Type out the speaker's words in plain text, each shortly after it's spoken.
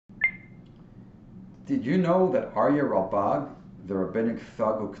Did you know that Aryeh Ralbag, the rabbinic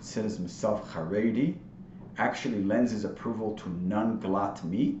thug who considers himself Chareidi, actually lends his approval to non-glat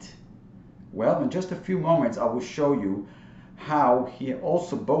meat? Well, in just a few moments I will show you how he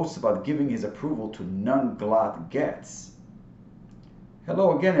also boasts about giving his approval to non-glat gets.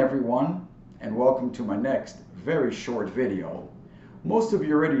 Hello again everyone, and welcome to my next very short video. Most of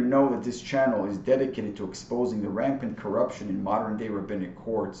you already know that this channel is dedicated to exposing the rampant corruption in modern-day rabbinic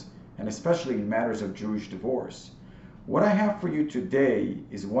courts, and especially in matters of Jewish divorce. What I have for you today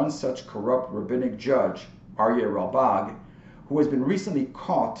is one such corrupt rabbinic judge, Aryeh Ralbag, who has been recently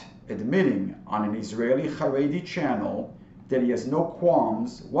caught admitting on an Israeli Chareidi channel that he has no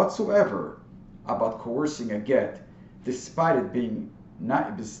qualms whatsoever about coercing a get, despite it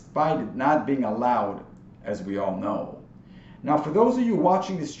not being allowed, as we all know. Now, for those of you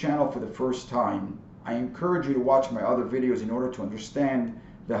watching this channel for the first time, I encourage you to watch my other videos in order to understand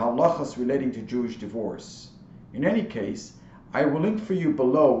the halachos relating to Jewish divorce. In any case, I will link for you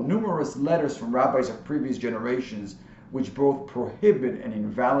below numerous letters from rabbis of previous generations which both prohibit and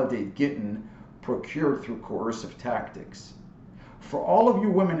invalidate gittin procured through coercive tactics. For all of you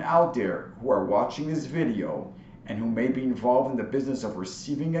women out there who are watching this video and who may be involved in the business of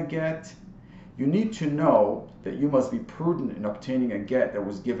receiving a get, you need to know that you must be prudent in obtaining a get that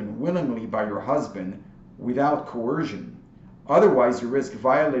was given willingly by your husband without coercion. Otherwise, you risk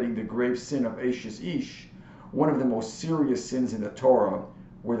violating the grave sin of Eshes Ish, one of the most serious sins in the Torah,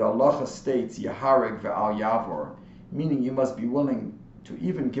 where the halacha states Yahareg ve'al yavor, meaning you must be willing to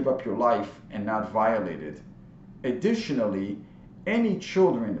even give up your life and not violate it. Additionally, any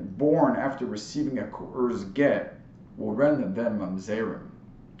children born after receiving a coerced get will render them mamzerim.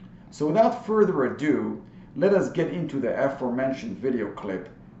 So without further ado, let us get into the aforementioned video clip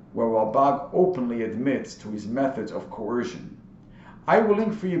where Ralbag openly admits to his methods of coercion. I will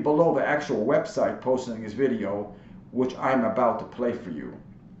link for you below the actual website posting this video, which I'm about to play for you.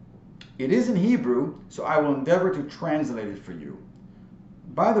 It is in Hebrew, so I will endeavor to translate it for you.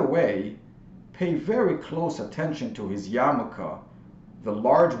 By the way, pay very close attention to his yarmulke, the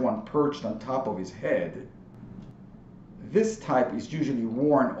large one perched on top of his head. This type is usually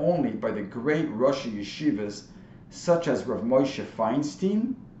worn only by the great Rosh Yeshivas such as Rav Moshe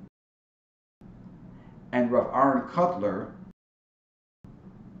Feinstein and Rav Aaron Kotler,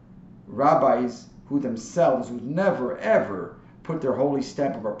 rabbis who themselves would never ever put their holy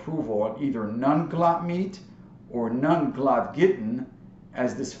stamp of approval on either non-glat meat or non-glat gittin,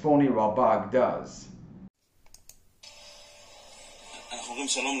 as this phony Ralbag does. אנחנו אומרים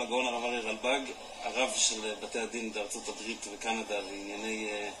שלום לגאון הרב אריה רלב"ג, הרב של בתי הדין בארצות הברית וקנדה לענייני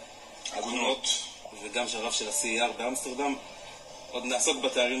עגונות, וגם הרב של ה-CER באמסטרדם. עוד נעסוק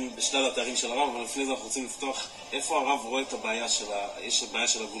בשלל התארים של הרב, אבל לפני זה אנחנו רוצים לפתוח איפה הרב רואה את הבעיה יש בעיה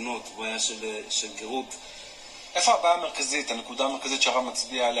של עגונות, בעיה של גרות. איפה הבעיה המרכזית, הנקודה המרכזית שהרב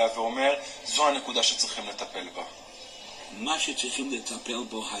מצביע עליה ואומר, זו הנקודה שצריכים לטפל בה? מה שצריכים לטפל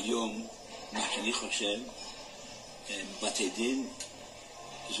בו היום, מה שאני חושב, בתי דין,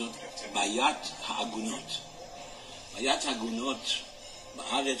 זאת בעיית העגונות. בעיית העגונות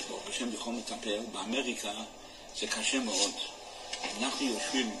בארץ, ברוך השם יכולים לטפל, באמריקה זה קשה מאוד. אנחנו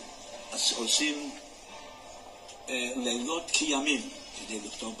יושבים, עושים לילות כימים כדי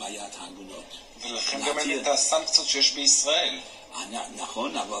לפתור בעיית העגונות. ולכן גם אין את הסנקציות שיש בישראל.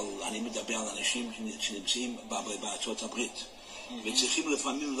 נכון, אבל אני מדבר על אנשים שנמצאים בארצות הברית. וצריכים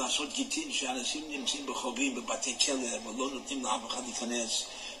לפעמים לעשות גיטין שאנשים נמצאים בחורים בבתי כלא ולא נותנים לאף אחד להיכנס,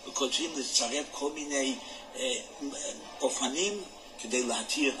 וקוצרים לצרף כל מיני אופנים כדי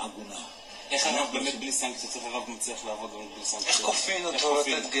להתיר עגונה. איך הרב באמת בלי סנקציות, איך הרב מצליח לעבוד בלי סנקציות? איך כופין אותו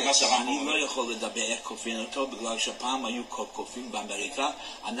לתת גט? אני לא יכול לדבר איך כופין אותו, בגלל שפעם היו כופים באמריקה,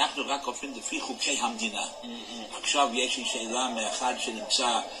 אנחנו רק כופין לפי חוקי המדינה. עכשיו יש לי שאלה מאחד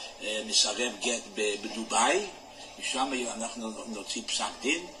שנמצא מסרב גט בדובאי, ושם אנחנו נוציא פסק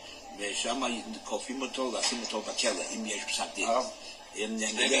דין, ושם כופים אותו, לשים אותו בכלא, אם יש פסק דין.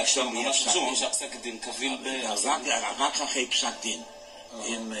 רגע, עכשיו ממש חשוב, שהפסק דין קביל רק אחרי פסק דין.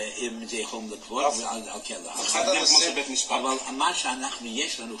 אם זה יכול לקבוע על כלא. אבל מה שאנחנו,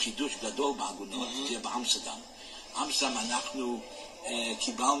 יש לנו חידוש גדול בעגונות, זה באמסטרדם. באמסטרדם אנחנו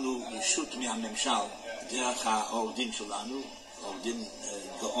קיבלנו רשות מהממשל, דרך העורך דין שלנו, עורך דין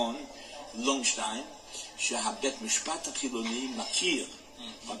גאון, לונגשטיין, שהבית משפט החילוני מכיר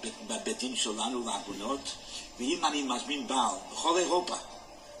בבית דין שלנו לעגונות, ואם אני מזמין בעל בכל אירופה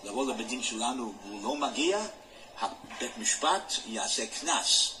לבוא לבית דין שלנו והוא לא מגיע, הבית משפט יעשה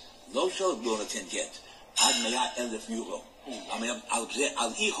כנס, לא שלא נותן גט, עד 100,000 יורו.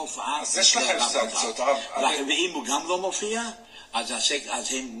 על אי הופעה. אז יש לכם סנקציות, הרב. ואם הוא גם לא מופיע,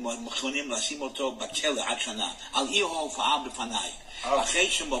 אז הם מוכנים לשים אותו בכלא עד שנה, על אי ההופעה בפניי. אחרי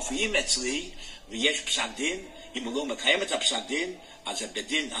שמופיעים אצלי, ויש פסק דין, אם הוא לא מקיים את הפסק דין, אז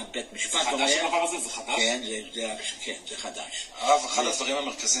הבית משפט אומר... זה חדש הדבר הזה? זה חדש? כן, זה חדש. הרב, אחד הדברים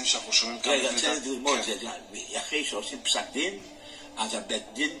המרכזיים שאנחנו שומעים כאן... רגע, רוצה ללמוד את זה. אחרי שעושים פסק דין, אז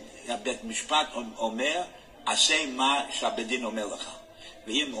הבית משפט אומר, עשה מה שהבית דין אומר לך.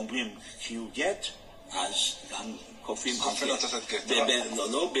 ואם אומרים קיום גט, אז גם כופים גט.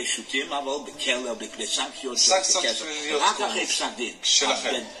 לא בשוטים, אבל בכלא, בסנקציות. רק אחרי פסק דין.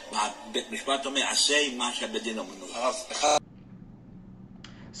 שלכם. הבית משפט אומר, עשה מה שהבית דין אומר לך.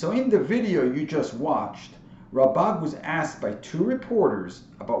 So in the video you just watched, Ralbag was asked by two reporters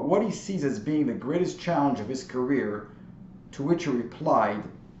about what he sees as being the greatest challenge of his career, to which he replied,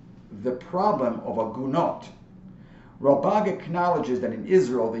 the problem of agunot. Ralbag acknowledges that in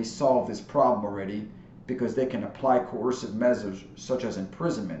Israel they solved this problem already because they can apply coercive measures such as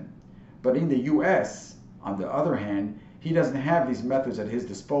imprisonment. But in the US, on the other hand, he doesn't have these methods at his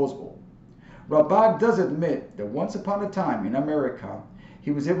disposal. Ralbag does admit that once upon a time in America,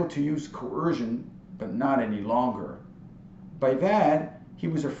 he was able to use coercion, but not any longer. By that, he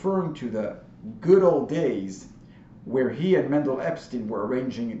was referring to the good old days where he and Mendel Epstein were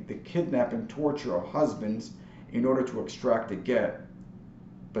arranging the kidnapping and torture of husbands in order to extract a get.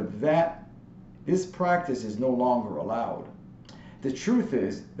 But this practice is no longer allowed. The truth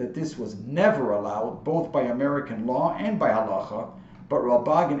is that this was never allowed, both by American law and by halacha, but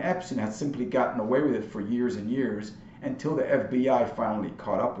Ralbag and Epstein had simply gotten away with it for years and years, until the FBI finally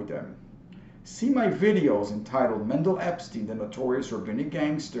caught up with them. See my videos entitled Mendel Epstein, the notorious rabbinic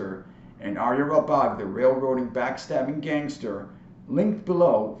gangster, and Aryeh Ralbag, the railroading backstabbing gangster, linked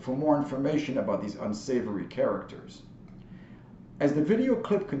below for more information about these unsavory characters. As the video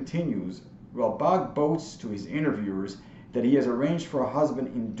clip continues, Ralbag boasts to his interviewers that he has arranged for a husband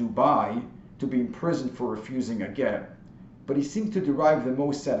in Dubai to be imprisoned for refusing a get. But he seems to derive the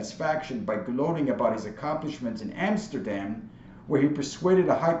most satisfaction by gloating about his accomplishments in Amsterdam, where he persuaded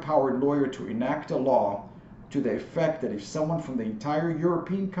a high-powered lawyer to enact a law to the effect that if someone from the entire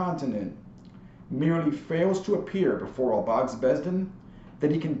European continent merely fails to appear before Ralbag's Besdin,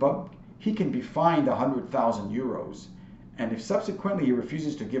 that he can be fined 100,000 euros, and if subsequently he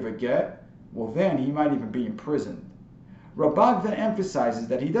refuses to give a get, well then he might even be imprisoned. Ralbag then emphasizes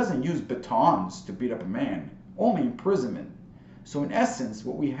that he doesn't use batons to beat up a man, only imprisonment. So in essence,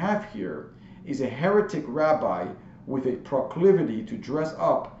 what we have here is a heretic rabbi with a proclivity to dress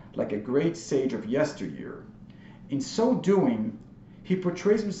up like a great sage of yesteryear. In so doing, he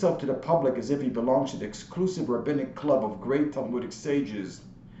portrays himself to the public as if he belongs to the exclusive rabbinic club of great Talmudic sages,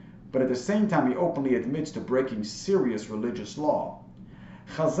 but at the same time he openly admits to breaking serious religious law.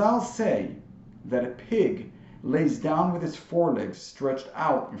 Chazal say that a pig lays down with its forelegs stretched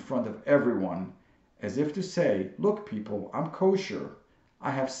out in front of everyone, as if to say, look people, I'm kosher,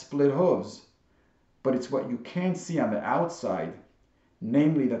 I have split hooves. But it's what you can't see on the outside,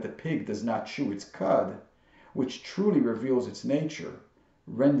 namely that the pig does not chew its cud, which truly reveals its nature,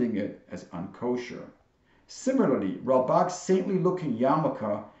 rendering it as unkosher. Similarly, Ralbag's saintly-looking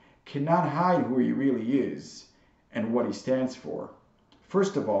yarmulke cannot hide who he really is and what he stands for.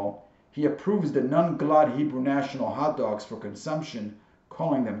 First of all, he approves the non-glad Hebrew national hot dogs for consumption,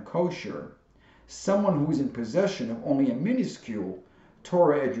 calling them kosher. Someone who is in possession of only a minuscule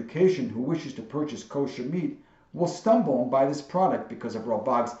Torah education who wishes to purchase kosher meat will stumble and buy this product because of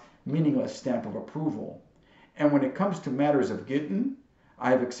Ralbag's meaningless stamp of approval. And when it comes to matters of gittin,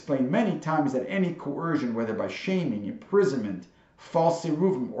 I have explained many times that any coercion, whether by shaming, imprisonment, false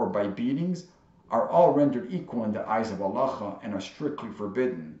siruvim, or by beatings, are all rendered equal in the eyes of halacha and are strictly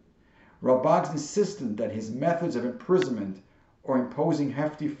forbidden. Ralbag's insistence that his methods of imprisonment or imposing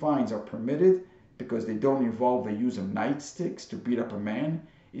hefty fines are permitted because they don't involve the use of nightsticks to beat up a man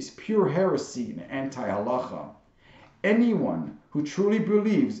is pure heresy and anti-halacha. Anyone who truly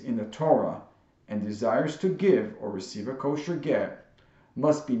believes in the Torah and desires to give or receive a kosher get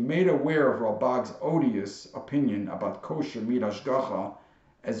must be made aware of Ralbag's odious opinion about kosher meat hashgacha,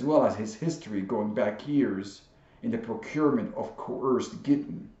 as well as his history going back years in the procurement of coerced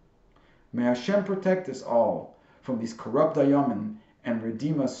gittin. May Hashem protect us all from these corrupt Dayanim and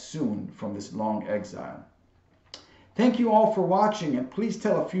redeem us soon from this long exile. Thank you all for watching, and please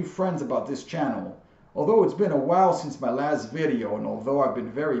tell a few friends about this channel. Although it's been a while since my last video, and although I've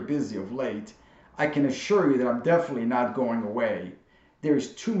been very busy of late, I can assure you that I'm definitely not going away. There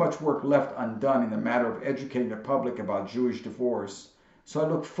is too much work left undone in the matter of educating the public about Jewish divorce, so I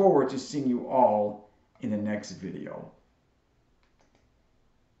look forward to seeing you all in the next video.